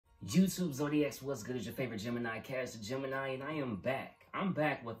YouTube Zodiacs, what's good? Is your favorite Gemini Cash, the Gemini, and I am back. I'm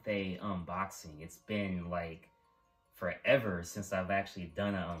back with a unboxing. It's been like forever since I've actually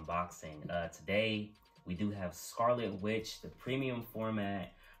done an unboxing. Today we do have Scarlet Witch, the premium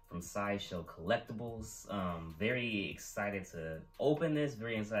format from Sideshow Collectibles. Very excited to open this,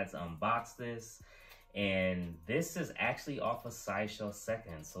 very excited to unbox this. And this is actually off of Sideshow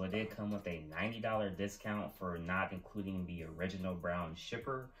Second, so it did come with a $90 discount for not including the original brown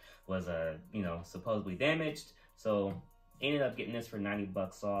shipper. Was supposedly damaged, so ended up getting this for 90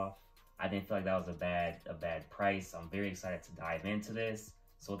 bucks off. I didn't feel like that was a bad price. I'm very excited to dive into this.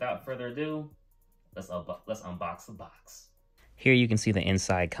 So without further ado, let's unbox the box. Here you can see the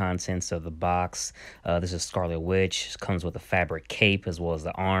inside contents of the box. This is Scarlet Witch. It comes with a fabric cape as well as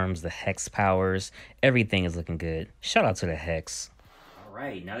the arms, the hex powers. Everything is looking good. Shout out to the hex. All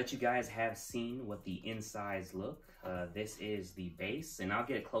right, now that you guys have seen what the insides look, this is the base, and I'll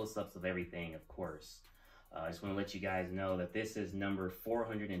get close-ups of everything, of course. I just want to let you guys know that this is number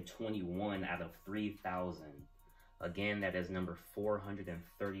 421 out of 3,000. Again, that is number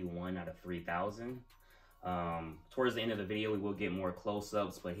 431 out of 3,000. Towards the end of the video, we will get more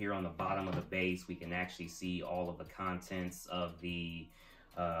close-ups, but here on the bottom of the base, we can actually see all of the contents of the,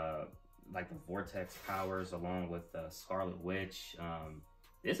 like the vortex powers along with Scarlet Witch.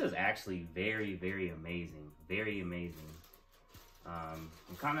 This is actually very, very amazing. Very amazing. I'm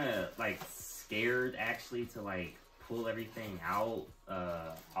kind of like scared actually to like pull everything out.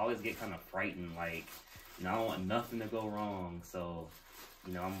 I always get kind of frightened, like, you know, I don't want nothing to go wrong. So,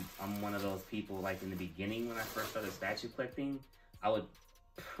 you know, I'm one of those people, like in the beginning when I first started statue collecting, I would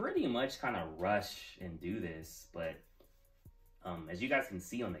pretty much kind of rush and do this. But as you guys can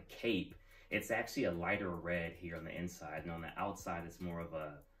see on the cape, it's actually a lighter red here on the inside, and on the outside it's more of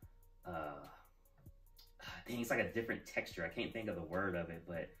a, dang, it's like a different texture. I can't think of the word of it,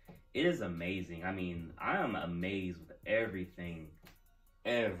 but it is amazing. I mean, I am amazed with everything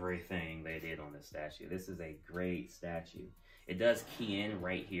they did on this statue. This is a great statue. It does key in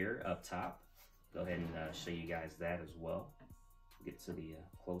right here up top. Go ahead and show you guys that as well. Get to the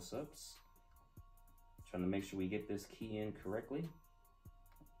close-ups. Trying to make sure we get this key in correctly.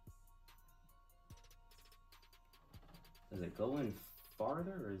 Does it go in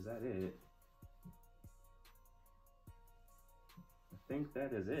farther, or is that it? I think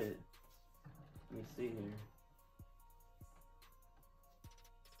that is it. Let me see here.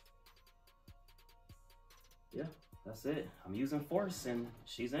 Yeah, that's it. I'm using force and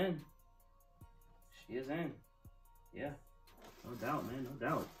she's in. She is in. Yeah, no doubt, man, no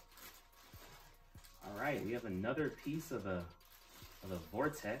doubt. All right, we have another piece of the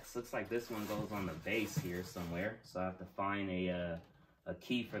vortex. Looks like this one goes on the base here somewhere. So I have to find a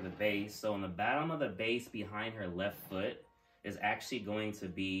key for the base. So on the bottom of the base behind her left foot is actually going to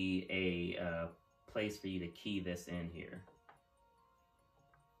be a place for you to key this in here.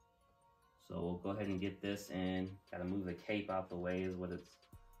 So we'll go ahead and get this in. Gotta move the cape out the way is what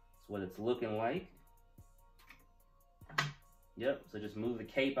it's looking like. Yep, so just move the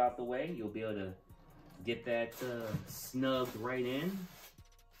cape out the way. You'll be able to get that snugged right in.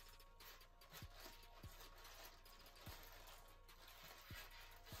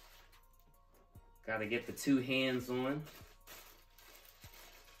 Gotta get the two hands on.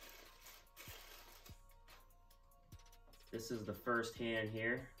 This is the first hand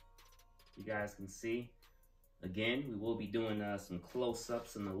here. You guys can see. Again, we will be doing some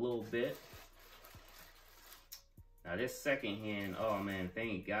close-ups in a little bit. Now this second hand, oh man,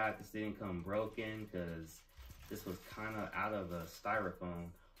 thank God this didn't come broken, because this was kind of out of a styrofoam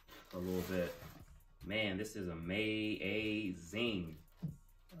a little bit. Man, this is amazing.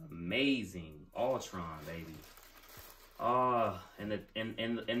 Amazing. Ultron, baby. Oh, and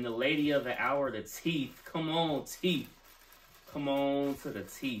the lady of the hour, the teeth. Come on, teeth. Come on to the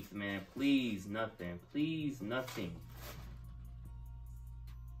teeth, man. Please, nothing. Please, nothing.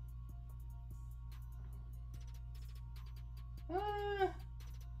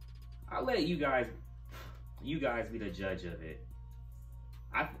 I'll let you guys be the judge of it.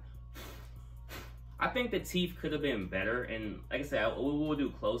 I think the teeth could have been better, and like I said, we'll do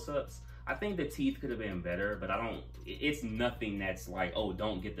close-ups. I think the teeth could have been better, but it's nothing that's like, oh,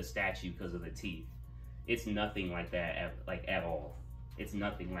 don't get the statue because of the teeth. It's nothing like that at all. It's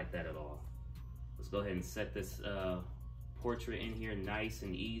nothing like that at all. Let's go ahead and set this portrait in here nice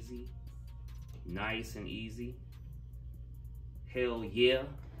and easy. Nice and easy. Hell yeah.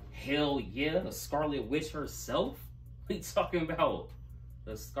 Hell yeah. The Scarlet Witch herself? What are you talking about?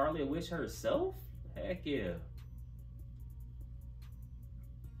 The Scarlet Witch herself? Heck yeah.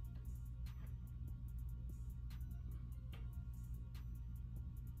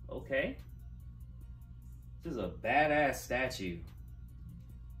 Okay. This is a badass statue.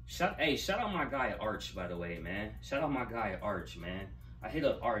 Hey, shout out my guy Arch, by the way, man. Shout out my guy Arch, man. I hit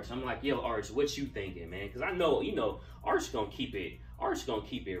up Arch. I'm like, yo, Arch, what you thinking, man? Because I know, you know, Arch gonna keep it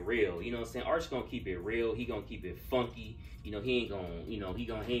real. You know what I'm saying? Arch gonna keep it real. He gonna keep it funky. You know, he ain't gonna, you know, he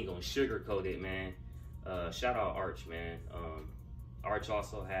ain't gonna sugarcoat it, man. Shout out Arch, man. Arch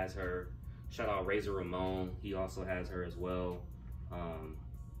also has her. Shout out Razor Ramon. He also has her as well.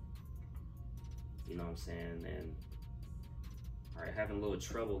 You know what I'm saying? And all right, having a little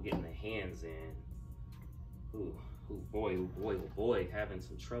trouble getting the hands in. Ooh, boy, having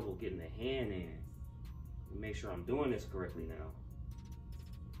some trouble getting the hand in. Let me make sure I'm doing this correctly now.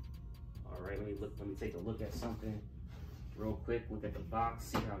 All right, let me take a look at something real quick. Look at the box,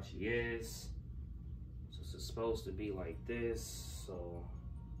 see how she is. So this is supposed to be like this, so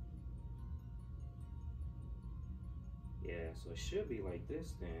yeah, so it should be like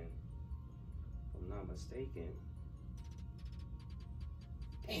this then, if I'm not mistaken.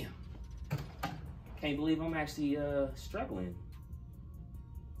 Damn, can't believe I'm actually struggling.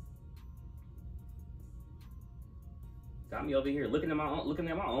 Got me over here looking at my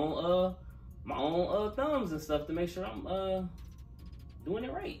own thumbs and stuff to make sure I'm doing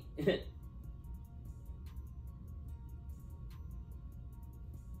it right.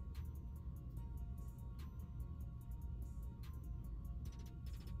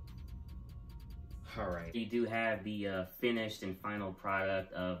 All right, we do have the finished and final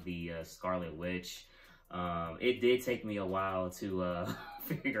product of the Scarlet Witch. It did take me a while to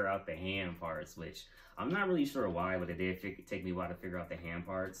figure out the hand parts, which I'm not really sure why, but it did take me a while to figure out the hand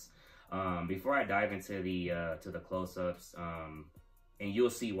parts. Before I dive into the close-ups, and you'll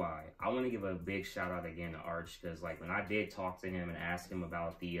see why, I want to give a big shout out again to Arch, because like when I did talk to him and ask him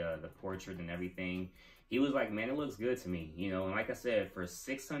about the portrait and everything, he was like, man, it looks good to me, you know. And like I said, for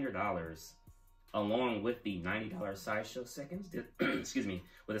 $600. Along with the $90 Sideshow Seconds, excuse me,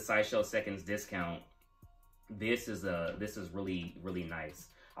 with a Sideshow Seconds discount, this is really nice.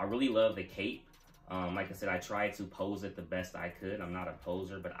 I really love the cape. Like I said, I tried to pose it the best I could. I'm not a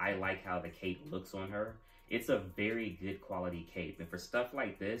poser, but I like how the cape looks on her. It's a very good quality cape, and for stuff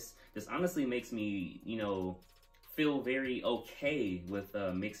like this honestly makes me, you know, feel very okay with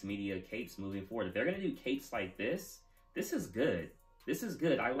mixed media capes moving forward. If they're gonna do capes like this is good. This is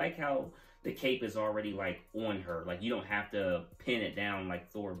good. I like how the cape is already like on her. Like you don't have to pin it down like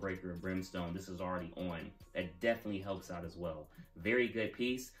Thor, Breaker, and Brimstone. This is already on. That definitely helps out as well. Very good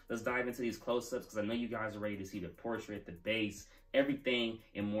piece. Let's dive into these close-ups because I know you guys are ready to see the portrait, the base, everything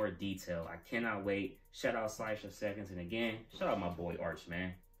in more detail. I cannot wait. Shout out Sideshow Seconds, and again, shout out my boy Arch,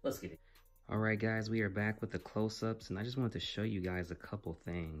 man. Let's get it. All right, guys, we are back with the close-ups, and I just wanted to show you guys a couple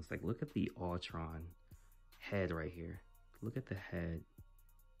things. Like, look at the Ultron head right here. Look at the head.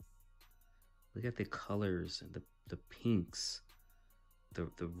 Look at the colors, the pinks, the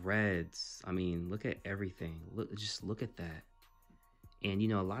reds. I mean, look at everything. Just look at that. And you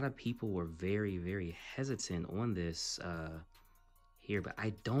know, a lot of people were very hesitant on this here, but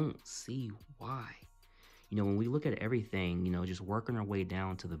I don't see why. You know, when we look at everything, you know, just working our way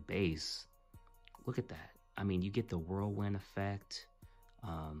down to the base, look at that. I mean, you get the whirlwind effect,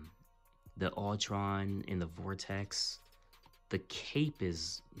 the Ultron in the vortex. The cape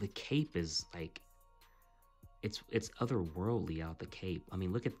is like, it's otherworldly out the cape. I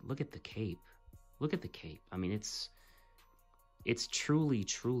mean, look at the cape. Look at the cape. I mean, it's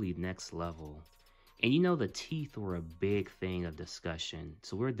truly next level. And you know, the teeth were a big thing of discussion,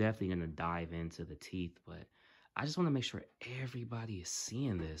 so we're definitely gonna dive into the teeth. But I just want to make sure everybody is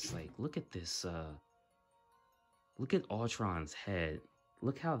seeing this. Like, look at this. Look at Ultron's head.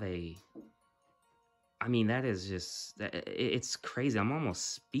 Look how they. I mean, that is just, it's crazy. I'm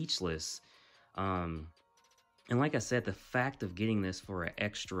almost speechless. And like I said, the fact of getting this for an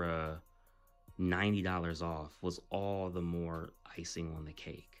extra $90 off was all the more icing on the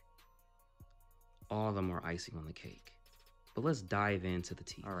cake. All the more icing on the cake. But let's dive into the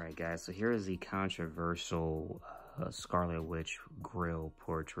teeth. All right, guys, so here is the controversial Scarlet Witch grill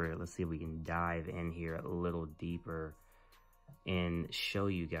portrait. Let's see if we can dive in here a little deeper and show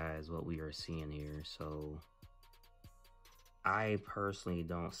you guys what we are seeing here. So I personally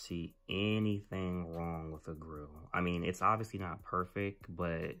don't see anything wrong with the grill. I mean, it's obviously not perfect,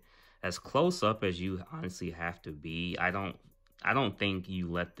 but as close up as you honestly have to be, I don't think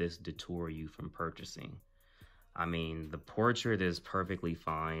you let this detour you from purchasing. I mean, the portrait is perfectly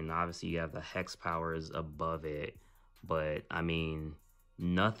fine. Obviously, you have the hex powers above it, but I mean,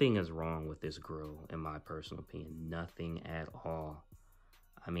 nothing is wrong with this grill, in my personal opinion. Nothing at all.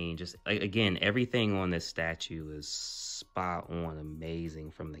 I mean, just again, everything on this statue is spot on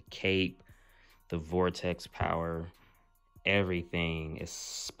amazing. From the cape, the vortex power, everything is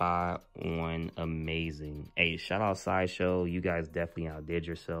spot on amazing. Hey, shout out Sideshow. You guys definitely outdid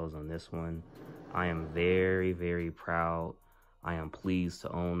yourselves on this one. I am very, very proud. I am pleased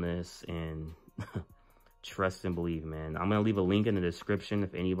to own this, and trust and believe, man. I'm gonna leave a link in the description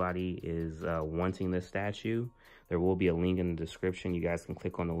if anybody is wanting this statue. There will be a link in the description. You guys can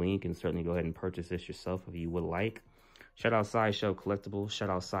click on the link and certainly go ahead and purchase this yourself if you would like. Shout out Sideshow Collectibles. Shout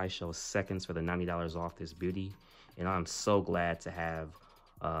out Sideshow Seconds for the $90 off this beauty. And I'm so glad to have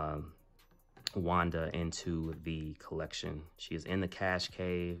Wanda into the collection. She is in the cash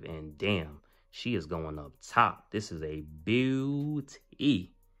cave, and damn, she is going up top. This is a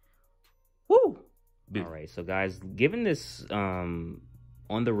beauty. Woo! All right, so guys, giving this, on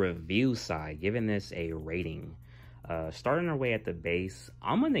the review side, giving this a rating, starting our way at the base,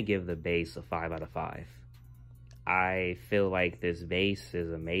 I'm going to give the base a 5 out of 5. I feel like this base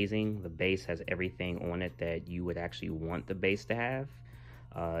is amazing. The base has everything on it that you would actually want the base to have.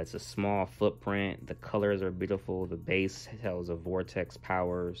 It's a small footprint. The colors are beautiful. The base has a vortex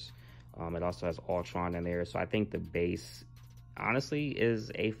powers. It also has Ultron in there. So I think the base, honestly,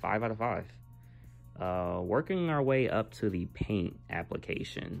 is a 5 out of 5. Working our way up to the paint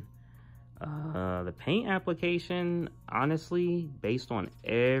application. The paint application, honestly, based on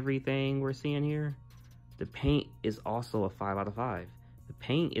everything we're seeing here, the paint is also a 5 out of 5. The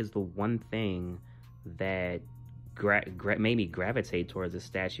paint is the one thing that made me gravitate towards this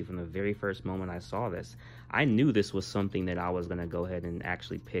statue from the very first moment I saw this. I knew this was something that I was going to go ahead and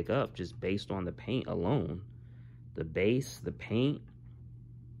actually pick up just based on the paint alone. The base, the paint.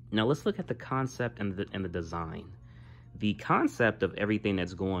 Now let's look at the concept and the design. The concept of everything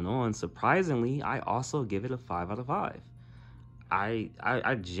that's going on, surprisingly, I also give it a 5 out of 5. I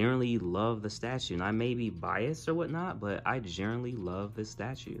generally love the statue, and I may be biased or whatnot, but I generally love this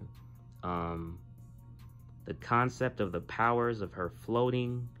statue. The concept of the powers of her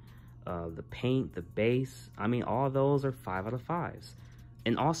floating, the paint, the base, I mean, all those are 5 out of 5s.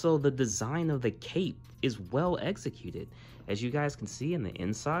 And also the design of the cape is well executed. As you guys can see in the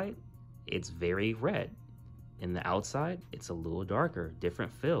inside, it's very red. In the outside, it's a little darker,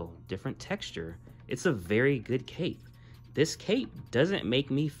 different feel, different texture. It's a very good cape. This cape doesn't make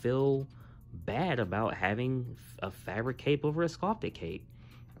me feel bad about having a fabric cape over a sculpted cape.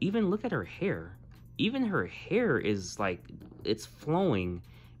 Even look at her hair. Even her hair is like, it's flowing.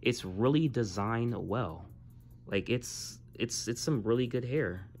 It's really designed well. Like it's some really good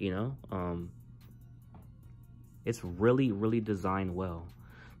hair, you know? It's really, really designed well.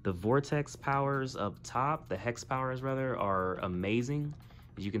 The vortex powers up top, the hex powers rather, are amazing.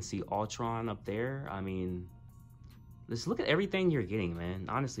 As you can see Ultron up there. I mean, just look at everything you're getting, man.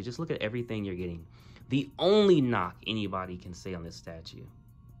 Honestly, just look at everything you're getting. The only knock anybody can say on this statue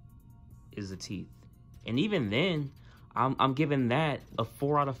is the teeth. And even then, I'm giving that a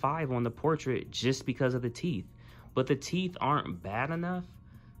 4 out of 5 on the portrait just because of the teeth. But the teeth aren't bad enough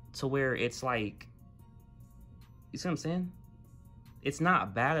to where it's like, you see what I'm saying? It's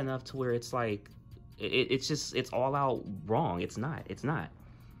not bad enough to where it's like, it's all out wrong. It's not.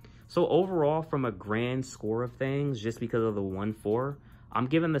 So overall, from a grand score of things, just because of the 1-4, I'm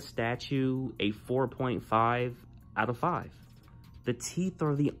giving the statue a 4.5 out of 5. The teeth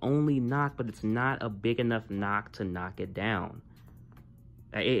are the only knock, but it's not a big enough knock to knock it down.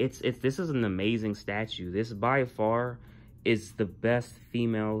 This is an amazing statue. This by far is the best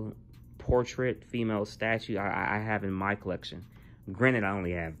female portrait, female statue I have in my collection. Granted, I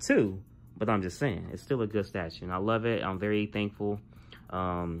only have 2, but I'm just saying, it's still a good statue, and I love it. I'm very thankful.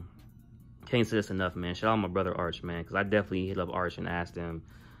 Can't say this enough, man. Shout out my brother Arch, man, because I definitely hit up Arch and asked him.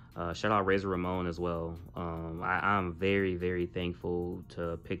 Shout out Razor Ramon as well. I'm very, very thankful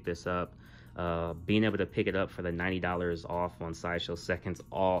to pick this up. Being able to pick it up for the $90 off on Sideshow Seconds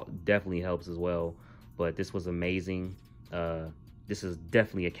definitely helps as well. But this was amazing. This is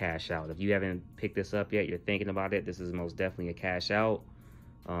definitely a cash out. If you haven't picked this up yet, you're thinking about it, this is most definitely a cash out.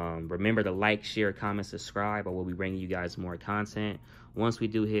 Remember to like, share, comment, subscribe. I will be bringing you guys more content. Once we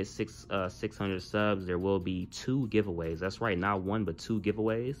do hit 600 subs, there will be 2 giveaways. That's right, not 1, but 2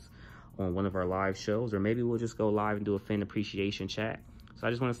 giveaways on one of our live shows. Or maybe we'll just go live and do a fan appreciation chat. So I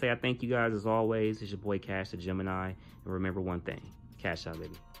just want to say I thank you guys as always. It's your boy Cash the Gemini. And remember one thing, cash out,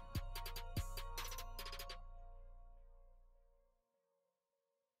 baby.